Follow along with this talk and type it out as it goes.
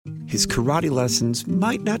his karate lessons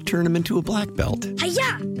might not turn him into a black belt.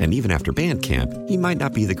 Hi-ya! And even after band camp, he might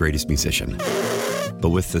not be the greatest musician.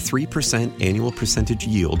 But with the 3% annual percentage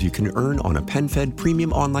yield you can earn on a PenFed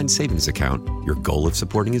premium online savings account, your goal of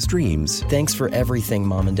supporting his dreams... Thanks for everything,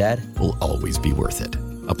 Mom and Dad. ...will always be worth it.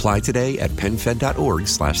 Apply today at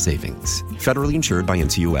PenFed.org/savings. Federally insured by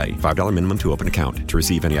NCUA. $5 minimum to open account. To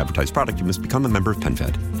receive any advertised product, you must become a member of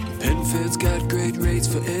PenFed. PenFed's got great rates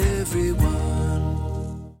for everyone.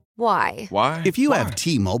 Why? Why? If you have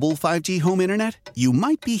T-Mobile 5G home internet, you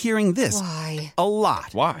might be hearing this Why? a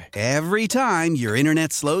lot. Why? Every time your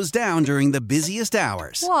internet slows down during the busiest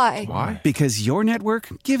hours. Why? Why? Because your network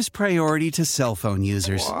gives priority to cell phone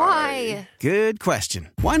users. Why? Good question.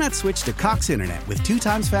 Why not switch to Cox Internet with 2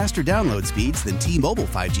 times faster download speeds than T-Mobile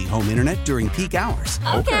 5G home internet during peak hours?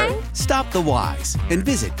 Okay. Stop the whys and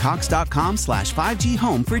visit cox.com/5G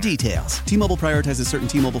home for details. T-Mobile prioritizes certain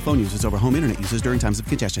T-Mobile phone users over home internet users during times of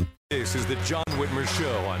congestion. This is the John Whitmer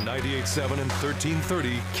Show on 98.7 and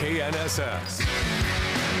 1330 KNSS.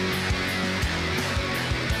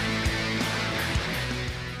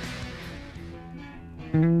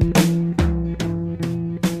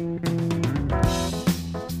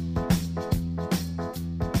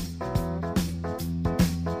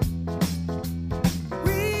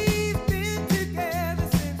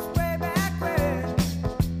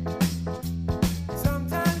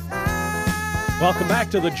 Welcome back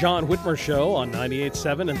to the John Whitmer Show on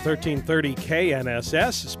 98.7 and 1330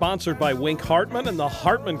 KNSS, sponsored by Wink Hartman and the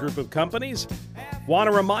Hartman Group of Companies. Want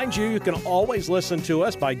to remind you, you can always listen to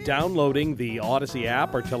us by downloading the Odyssey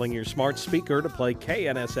app or telling your smart speaker to play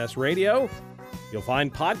KNSS Radio. You'll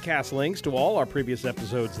find podcast links to all our previous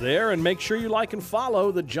episodes there, and make sure you like and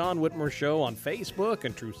follow the John Whitmer Show on Facebook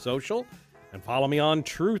and Truth Social, and follow me on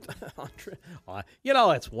Truth.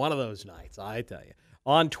 It's one of those nights, I tell you.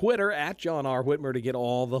 On Twitter, at John R. Whitmer, to get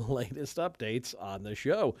all the latest updates on the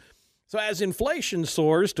show. So as inflation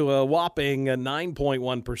soars to a whopping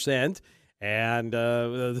 9.1%,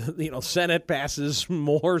 and Senate passes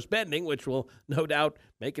more spending, which will no doubt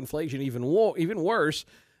make inflation even worse,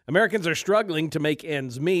 Americans are struggling to make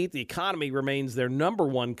ends meet. The economy remains their number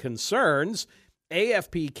one concerns.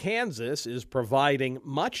 AFP Kansas is providing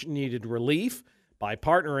much-needed relief by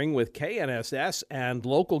partnering with KNSS and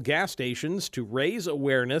local gas stations to raise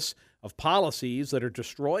awareness of policies that are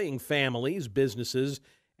destroying families, businesses,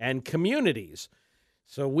 and communities.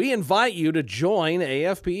 So we invite you to join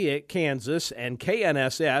AFP Kansas and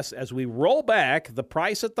KNSS as we roll back the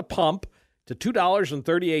price at the pump to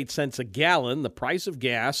 $2.38 a gallon, the price of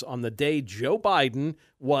gas on the day Joe Biden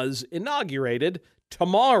was inaugurated,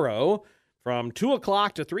 tomorrow, from 2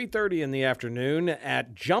 o'clock to 3:30 in the afternoon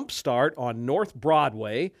at Jumpstart on North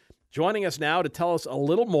Broadway. Joining us now to tell us a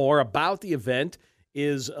little more about the event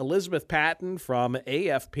is Elizabeth Patton from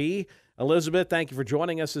AFP. Elizabeth, thank you for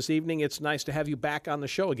joining us this evening. It's nice to have you back on the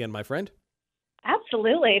show again, my friend.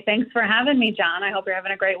 Absolutely. Thanks for having me, John. I hope you're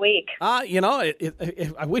having a great week.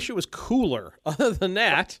 I wish it was cooler. Other than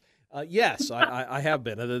that, yes, I have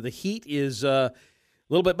been. The heat is... a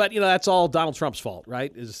little bit, but that's all Donald Trump's fault,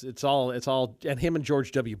 right? It's all, and him and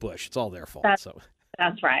George W. Bush. It's all their fault. That's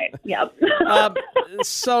right. Yep.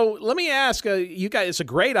 So let me ask you guys. It's a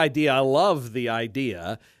great idea. I love the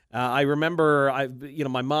idea. I remember,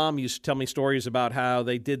 my mom used to tell me stories about how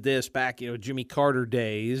they did this back, Jimmy Carter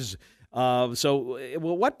days.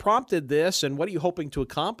 What prompted this, and what are you hoping to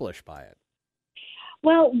accomplish by it?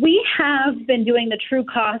 Well, we have been doing the True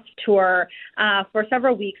Cost Tour for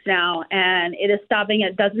several weeks now, and it is stopping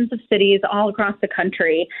at dozens of cities all across the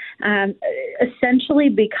country, essentially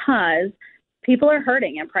because people are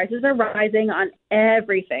hurting and prices are rising on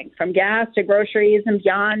everything from gas to groceries and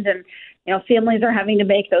beyond. And, families are having to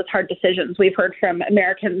make those hard decisions. We've heard from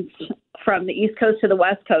Americans from the East Coast to the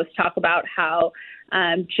West Coast talk about how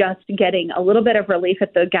just getting a little bit of relief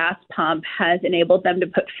at the gas pump has enabled them to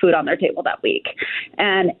put food on their table that week.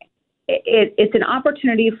 And it's an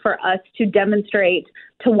opportunity for us to demonstrate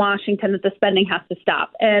to Washington that the spending has to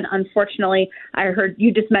stop. And unfortunately, I heard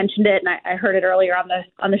you just mentioned it, and I heard it earlier on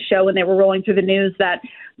the show when they were rolling through the news that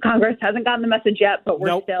Congress hasn't gotten the message yet, but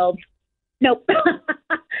we're still... Nope.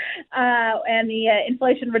 And the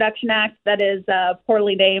Inflation Reduction Act, that is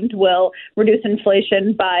poorly named, will reduce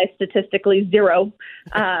inflation by statistically zero.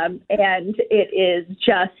 And it is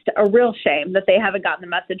just a real shame that they haven't gotten the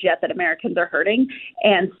message yet that Americans are hurting,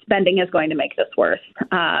 and spending is going to make this worse.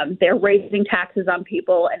 They're raising taxes on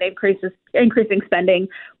people and increasing spending,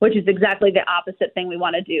 which is exactly the opposite thing we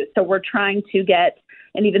want to do. So we're trying to get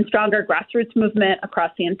an even stronger grassroots movement across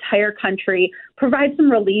the entire country, provide some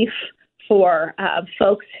relief for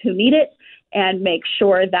folks who need it, and make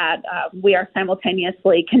sure that we are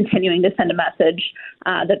simultaneously continuing to send a message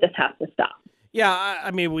that this has to stop. Yeah,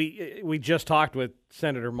 I mean, we just talked with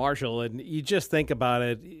Senator Marshall, and you just think about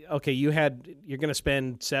it. Okay, you're going to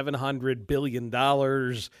spend $700 billion,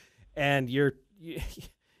 and you're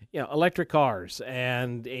electric cars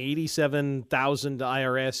and 87,000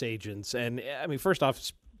 IRS agents, and I mean, first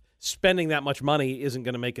off, spending that much money isn't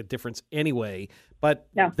going to make a difference anyway. But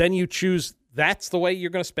then you choose that's the way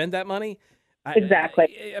you're going to spend that money.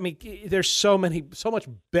 Exactly. I mean, there's so much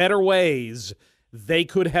better ways they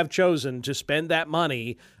could have chosen to spend that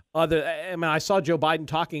money. I saw Joe Biden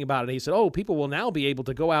talking about it. He said, people will now be able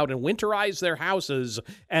to go out and winterize their houses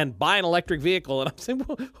and buy an electric vehicle. And I'm saying,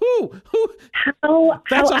 well, who?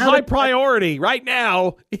 That's a high priority right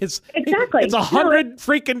now. It's 100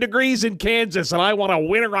 freaking degrees in Kansas, and I want to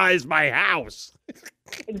winterize my house.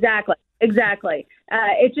 Exactly.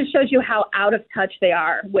 It just shows you how out of touch they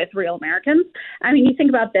are with real Americans. I mean, you think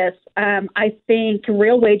about this. I think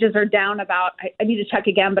real wages are down about, I need to check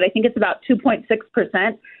again, but I think it's about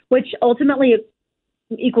 2.6%, which ultimately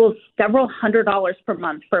equals several $100s per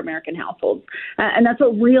month for American households. And that's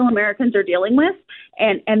what real Americans are dealing with.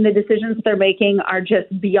 And the decisions they're making are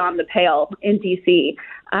just beyond the pale in D.C.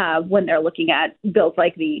 When they're looking at bills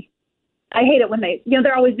like I hate it when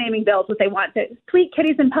they're always naming bills what they want to tweet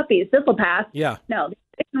kitties and puppies. This will pass. Yeah. No, the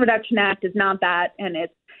Inflation Reduction Act is not that, and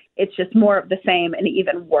it's just more of the same and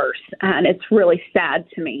even worse. And it's really sad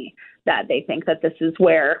to me that they think that this is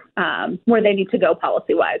where they need to go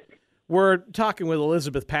policy-wise. We're talking with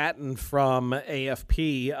Elizabeth Patton from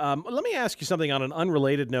AFP. Let me ask you something on an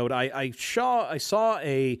unrelated note. I saw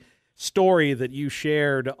a story that you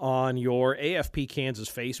shared on your AFP Kansas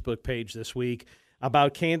Facebook page this week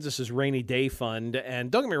about Kansas's rainy day fund.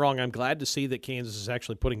 And don't get me wrong, I'm glad to see that Kansas is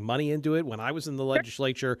actually putting money into it. When I was in the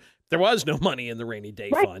legislature, there was no money in the rainy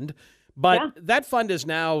day fund. But that fund is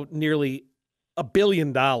now nearly $1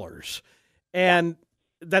 billion. And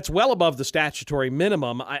that's well above the statutory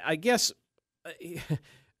minimum. I guess,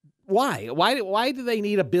 why? Why do they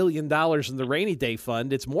need $1 billion in the rainy day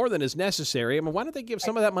fund? It's more than is necessary. I mean, why don't they give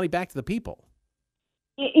some of that money back to the people?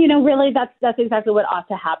 Really, that's exactly what ought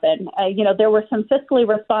to happen. There were some fiscally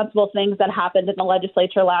responsible things that happened in the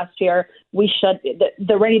legislature last year.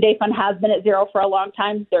 The rainy day fund has been at zero for a long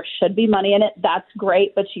time. There should be money in it. That's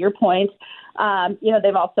great. But to your point,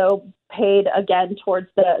 they've also paid again towards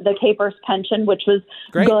the Capers pension, which was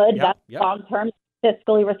great. Good. That's long-term,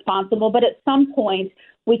 fiscally responsible. But at some point,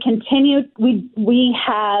 we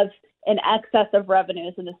have an excess of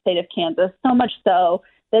revenues in the state of Kansas, so much so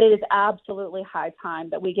that it is absolutely high time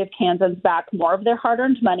that we give Kansans back more of their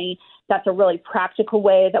hard-earned money. That's a really practical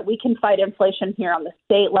way that we can fight inflation here on the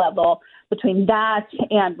state level. Between that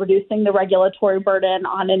and reducing the regulatory burden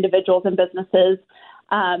on individuals and businesses,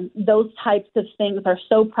 those types of things are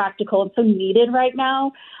so practical and so needed right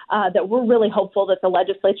now that we're really hopeful that the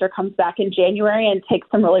legislature comes back in January and takes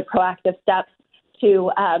some really proactive steps to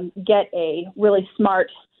get a really smart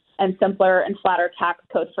and simpler and flatter tax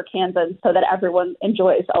code for Kansans so that everyone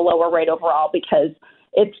enjoys a lower rate overall because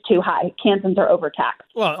it's too high. Kansans are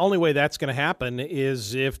overtaxed. Well, the only way that's going to happen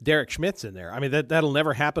is if Derek Schmidt's in there. I mean, that'll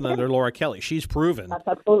never happen under Laura Kelly. She's proven that's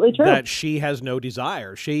absolutely true. That she has no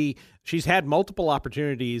desire. She's had multiple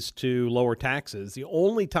opportunities to lower taxes. The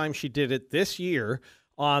only time she did it this year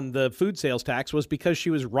on the food sales tax was because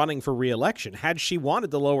she was running for re-election. Had she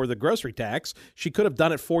wanted to lower the grocery tax, she could have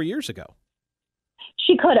done it 4 years ago.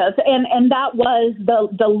 She could have, and that was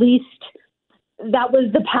that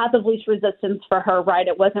was the path of least resistance for her, right?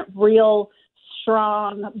 It wasn't real,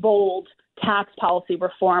 strong, bold tax policy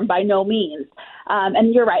reform by no means.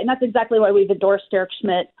 And you're right, and that's exactly why we've endorsed Derek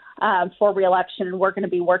Schmidt for re-election, and we're going to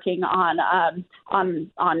be working on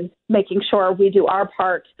making sure we do our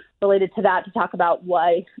part related to that to talk about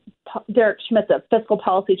why Derek Schmidt's a fiscal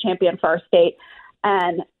policy champion for our state,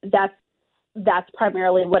 and that's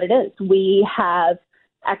primarily what it is. We have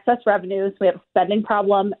excess revenues, we have a spending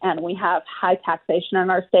problem, and we have high taxation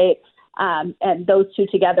in our state. And those two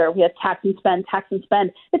together, we have tax and spend.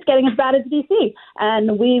 It's getting as bad as D.C.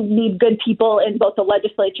 And we need good people in both the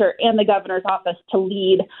legislature and the governor's office to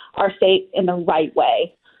lead our state in the right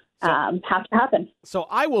way. Has to happen. So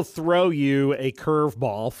I will throw you a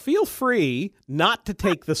curveball. Feel free not to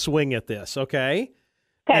take the swing at this, okay?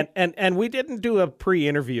 Okay. And we didn't do a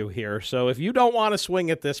pre-interview here, so if you don't want to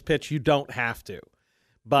swing at this pitch, you don't have to.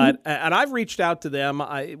 But and I've reached out to them.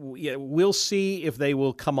 We'll see if they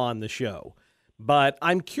will come on the show. But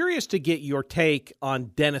I'm curious to get your take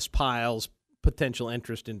on Dennis Pile's potential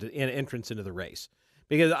entrance into the race,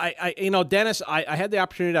 because Dennis, I had the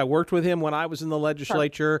opportunity. I worked with him when I was in the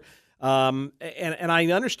legislature. And I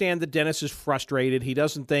understand that Dennis is frustrated. He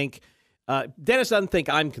doesn't think Dennis doesn't think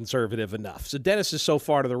I'm conservative enough. So Dennis is so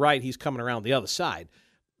far to the right, he's coming around the other side.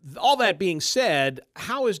 All that being said,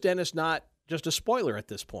 how is Dennis not just a spoiler at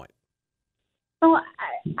this point? Well,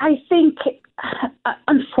 I think,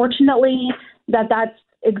 unfortunately, that's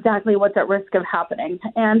exactly what's at risk of happening.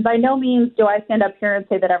 And by no means do I stand up here and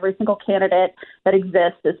say that every single candidate that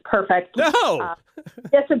exists is perfect. No!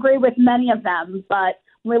 Disagree with many of them, but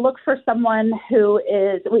we look for someone who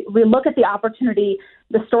is, we look at the opportunity,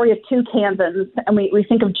 the story of two Kansans, and we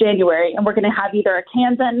think of January, and we're going to have either a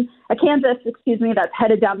Kansas, that's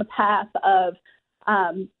headed down the path of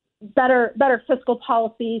better fiscal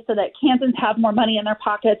policy so that Kansans have more money in their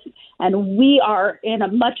pockets, and we are in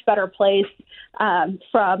a much better place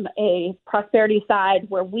from a prosperity side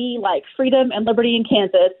where we like freedom and liberty in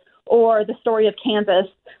Kansas, or the story of Kansas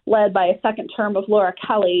led by a second term of Laura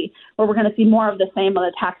Kelly, where we're going to see more of the same on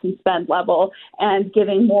the tax and spend level and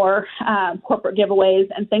giving more corporate giveaways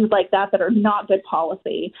and things like that are not good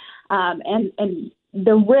policy. And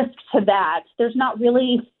the risk to that, there's not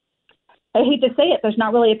really, I hate to say it, there's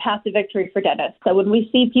not really a path to victory for Dennis. So when we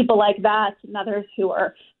see people like that and others who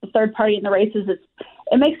are the third party in the races,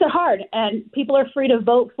 it makes it hard. And people are free to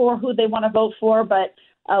vote for who they want to vote for, but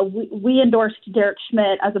we endorsed Derek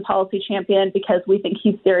Schmidt as a policy champion because we think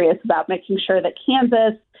he's serious about making sure that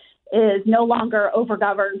Kansas is no longer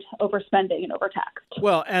overgoverned, overspending, and overtaxed.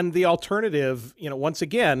 Well, and the alternative, once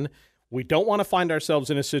again, we don't want to find ourselves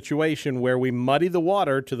in a situation where we muddy the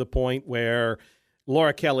water to the point where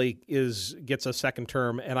Laura Kelly gets a second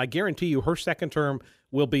term, and I guarantee you her second term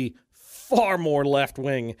will be far more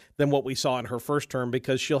left-wing than what we saw in her first term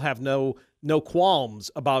because she'll have no qualms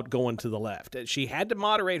about going to the left. She had to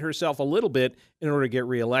moderate herself a little bit in order to get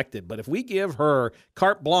reelected. But if we give her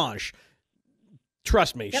carte blanche,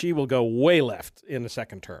 trust me, she will go way left in the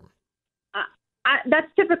second term. That's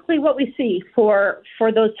typically what we see for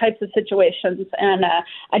those types of situations. And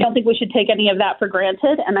I don't think we should take any of that for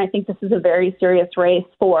granted. And I think this is a very serious race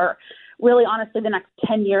for really, honestly, the next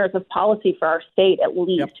 10 years of policy for our state, at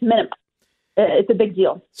least, minimum. It's a big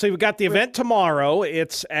deal. So we've got the event tomorrow.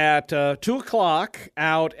 It's at 2 o'clock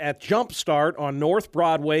out at Jumpstart on North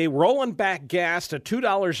Broadway, rolling back gas to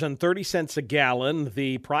 $2.30 a gallon.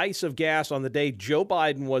 The price of gas on the day Joe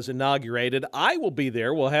Biden was inaugurated. I will be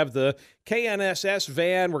there. We'll have the KNSS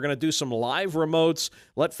van. We're going to do some live remotes.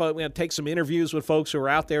 We're going to take some interviews with folks who are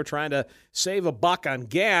out there trying to save a buck on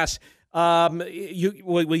gas.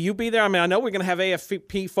 Will you be there? I mean, I know we're going to have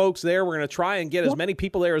AFP folks there. We're going to try and get as many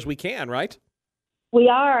people there as we can, right? We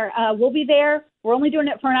are. We'll be there. We're only doing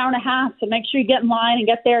it for an hour and a half, so make sure you get in line and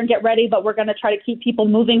get there and get ready, but we're going to try to keep people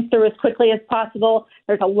moving through as quickly as possible.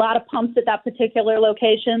 There's a lot of pumps at that particular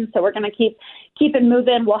location, so we're going to keep it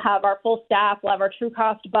moving. We'll have our full staff. We'll have our True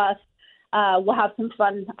Cost bus. We'll have some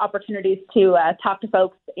fun opportunities to talk to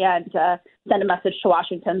folks and send a message to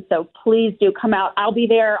Washington. So please do come out. I'll be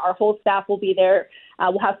there. Our whole staff will be there.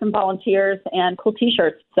 We'll have some volunteers and cool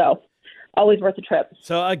T-shirts. So always worth a trip.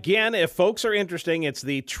 So again, if folks are interested, it's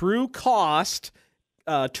the True Cost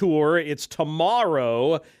tour. It's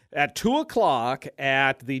tomorrow at 2 o'clock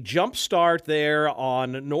at the Jumpstart there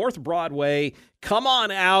on North Broadway. Come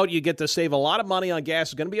on out. You get to save a lot of money on gas.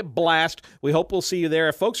 It's going to be a blast. We hope we'll see you there.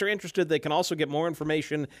 If folks are interested, they can also get more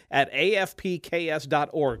information at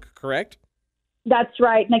afpks.org, correct? That's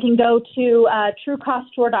right. And they can go to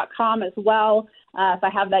truecosttour.com as well, if I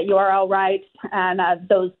have that URL right. And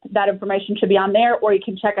that information should be on there. Or you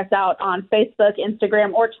can check us out on Facebook,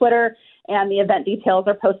 Instagram, or Twitter. And the event details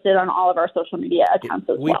are posted on all of our social media accounts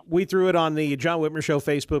as well. We threw it on the John Whitmer Show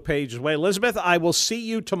Facebook page as well. Elizabeth, I will see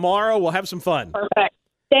you tomorrow. We'll have some fun. Perfect.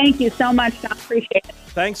 Thank you so much, John. Appreciate it.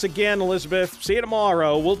 Thanks again, Elizabeth. See you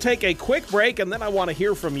tomorrow. We'll take a quick break, and then I want to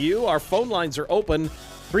hear from you. Our phone lines are open,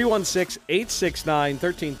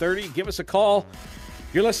 316-869-1330. Give us a call.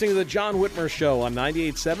 You're listening to the John Whitmer Show on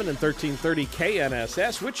 98.7 and 1330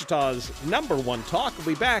 KNSS, Wichita's #1 talk. We'll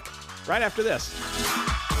be back right after this.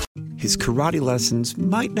 His karate lessons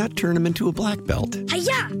might not turn him into a black belt.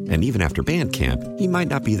 Hi-ya! And even after band camp, he might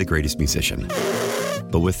not be the greatest musician.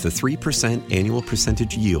 But with the 3% annual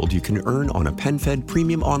percentage yield you can earn on a PenFed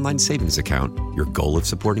premium online savings account, your goal of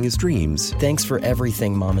supporting his dreams... Thanks for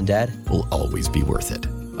everything, Mom and Dad. ...will always be worth it.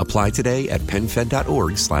 Apply today at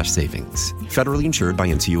PenFed.org/savings. Federally insured by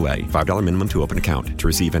NCUA. $5 minimum to open account. To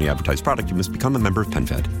receive any advertised product, you must become a member of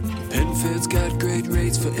PenFed. PenFed's got great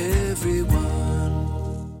rates for everyone.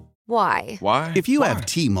 Why? Why? If you have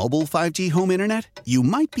T-Mobile 5G home internet, you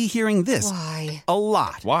might be hearing this Why? a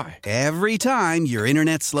lot. Why? Every time your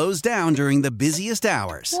internet slows down during the busiest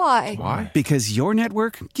hours. Why? Why? Because your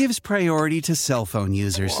network gives priority to cell phone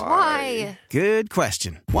users. Why? Good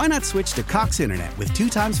question. Why not switch to Cox Internet with 2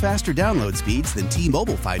 times faster download speeds than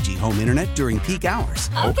T-Mobile 5G home internet during peak hours?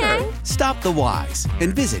 Okay. Stop the whys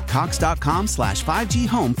and visit cox.com/5G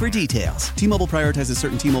home for details. T-Mobile prioritizes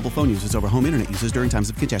certain T-Mobile phone users over home internet users during times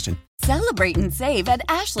of congestion. Celebrate and save at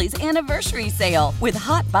Ashley's Anniversary Sale. With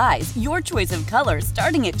Hot Buys, your choice of colors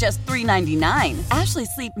starting at just $3.99. Ashley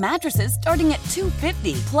Sleep mattresses starting at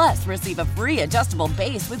 $2.50. Plus, receive a free adjustable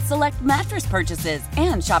base with select mattress purchases.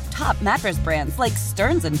 And shop top mattress brands like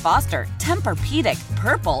Stearns & Foster, Tempur-Pedic,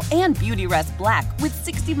 Purple, and Beautyrest Black with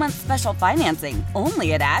 60-month special financing.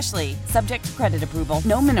 Only at Ashley. Subject to credit approval.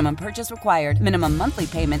 No minimum purchase required. Minimum monthly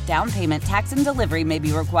payment, down payment, tax, and delivery may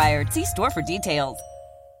be required. See store for details.